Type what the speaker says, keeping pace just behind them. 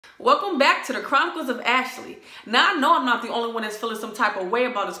Welcome back to the Chronicles of Ashley. Now I know I'm not the only one that's feeling some type of way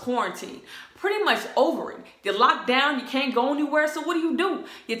about this quarantine. Pretty much over it. You're locked down, you can't go anywhere, so what do?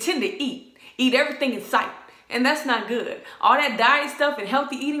 You tend to eat everything in sight. And that's not good. All that diet stuff and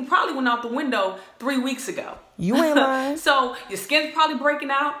healthy eating probably went out the window 3 weeks ago. You ain't lying. So your skin's probably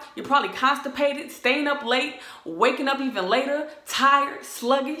breaking out. You're probably constipated, staying up late, waking up even later, tired,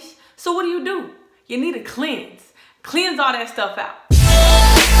 sluggish. So what do? You need to cleanse. Cleanse all that stuff out.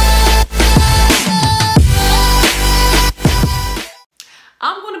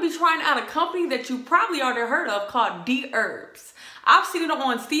 I'm going to be trying out a company that you probably already heard of called Dherbs. I've seen it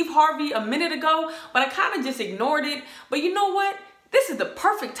on Steve Harvey a minute ago, but I kind of just ignored it. But you know what? This is the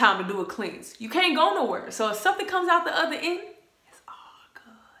perfect time to do a cleanse. You can't go nowhere. So if something comes out the other end, it's all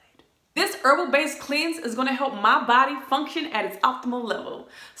good. This herbal-based cleanse is going to help my body function at its optimal level.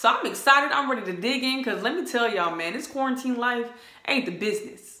 So I'm excited. I'm ready to dig in because let me tell y'all, man, this quarantine life ain't the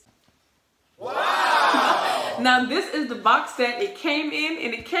business. Wow! Now this is the box that it came in,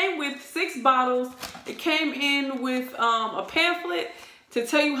 and it came with 6 bottles. It came in with a pamphlet to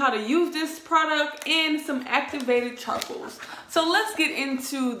tell you how to use this product and some activated charcoals. So let's get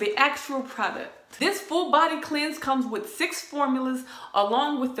into the actual product. This full body cleanse comes with 6 formulas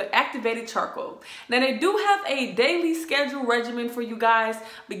along with the activated charcoal. Now they do have a daily schedule regimen for you guys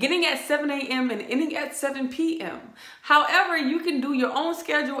beginning at 7 a.m. and ending at 7 p.m. However, you can do your own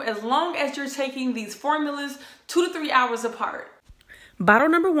schedule as long as you're taking these formulas 2 to 3 hours apart. Bottle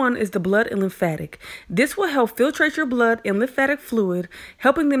number 1 is the blood and lymphatic. This will help filtrate your blood and lymphatic fluid,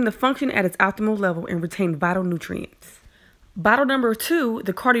 helping them to function at its optimal level and retain vital nutrients. Bottle number 2,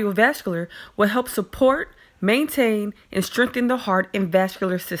 the cardiovascular, will help support, maintain, and strengthen the heart and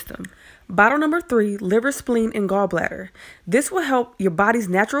vascular system. Bottle number 3, liver, spleen, and gallbladder. This will help your body's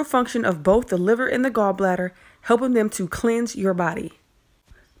natural function of both the liver and the gallbladder, helping them to cleanse your body.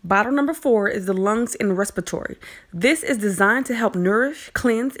 Bottle number 4 is the lungs and respiratory. This is designed to help nourish,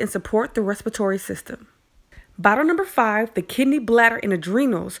 cleanse, and support the respiratory system. Bottle number 5, the kidney, bladder, and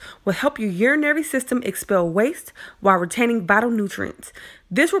adrenals, will help your urinary system expel waste while retaining vital nutrients.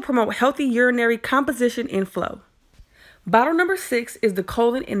 This will promote healthy urinary composition and flow. Bottle number 6 is the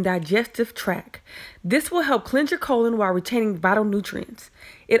colon and digestive tract. This will help cleanse your colon while retaining vital nutrients.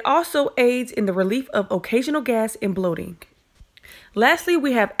 It also aids in the relief of occasional gas and bloating. Lastly,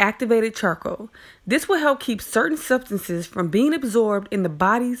 we have activated charcoal. This will help keep certain substances from being absorbed in the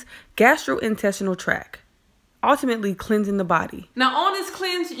body's gastrointestinal tract, ultimately cleansing the body. Now on this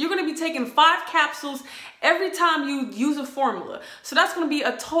cleanse, you're going to be taking 5 capsules every time you use a formula. So that's going to be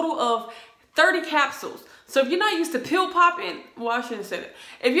a total of 30 capsules. So if you're not used to pill popping, well, I shouldn't say that.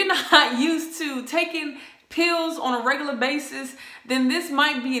 If you're not used to taking pills on a regular basis, then this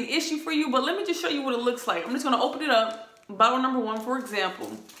might be an issue for you. But let me just show you what it looks like. I'm just going to open it up. Bottle number 1, for example.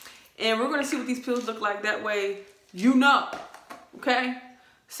 And we're going to see what these pills look like. That way, you know. Okay?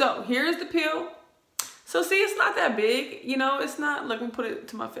 So here's the pill. So see, it's not that big, you know, it's not, like, let me put it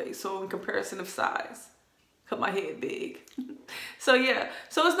to my face. So in comparison of size, cut my head big. So yeah,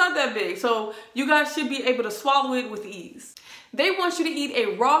 so it's not that big. So you guys should be able to swallow it with ease. They want you to eat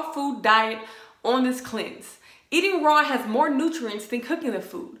a raw food diet on this cleanse. Eating raw has more nutrients than cooking the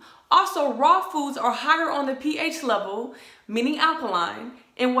food. Also, raw foods are higher on the pH level, meaning alkaline,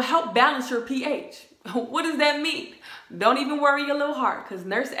 and will help balance your pH. What does that mean? Don't even worry your little heart, because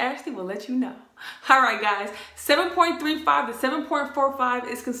Nurse Ashley will let you know. All right, guys, 7.35 to 7.45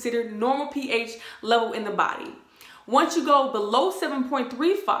 is considered normal pH level in the body. Once you go below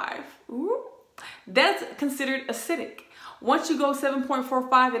 7.35, that's considered acidic. Once you go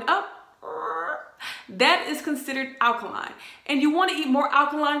 7.45 and up, that is considered alkaline. And you want to eat more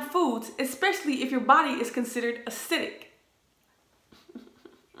alkaline foods, especially if your body is considered acidic.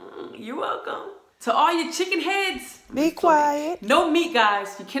 You're welcome. To all your chicken heads, be quiet. No meat,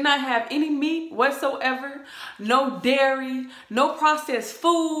 guys. You cannot have any meat whatsoever. No dairy, no processed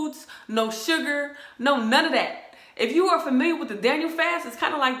foods, no sugar, no none of that. If you are familiar with the Daniel fast, it's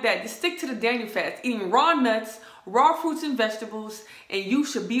kind of like that. Just stick to the Daniel fast, eating raw nuts, raw fruits and vegetables, and you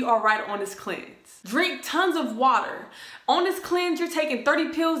should be all right on this cleanse. Drink tons of water. On this cleanse, you're taking 30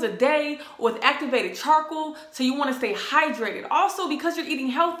 pills a day with activated charcoal, so you want to stay hydrated. Also, because you're eating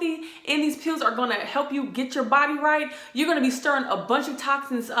healthy and these pills are going to help you get your body right, you're going to be stirring a bunch of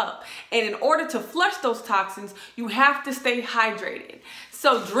toxins up. And in order to flush those toxins, you have to stay hydrated.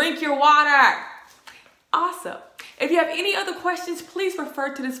 So drink your water. Awesome. If you have any other questions, please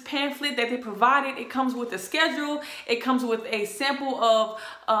refer to this pamphlet that they provided. It comes with a schedule. It comes with a sample of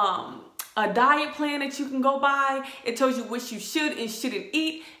a diet plan that you can go by. It tells you what you should and shouldn't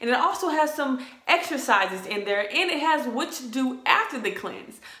eat. And it also has some exercises in there, and it has what to do after the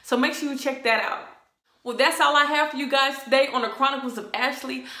cleanse. So make sure you check that out. Well, that's all I have for you guys today on the Chronicles of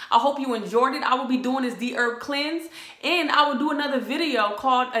Ashley. I hope you enjoyed it. I will be doing this Dherb cleanse, and I will do another video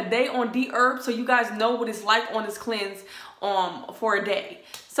called A Day on Dherb, so you guys know what it's like on this cleanse for a day.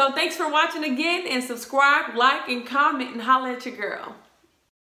 So thanks for watching again, and subscribe, like, and comment, and holla at your girl.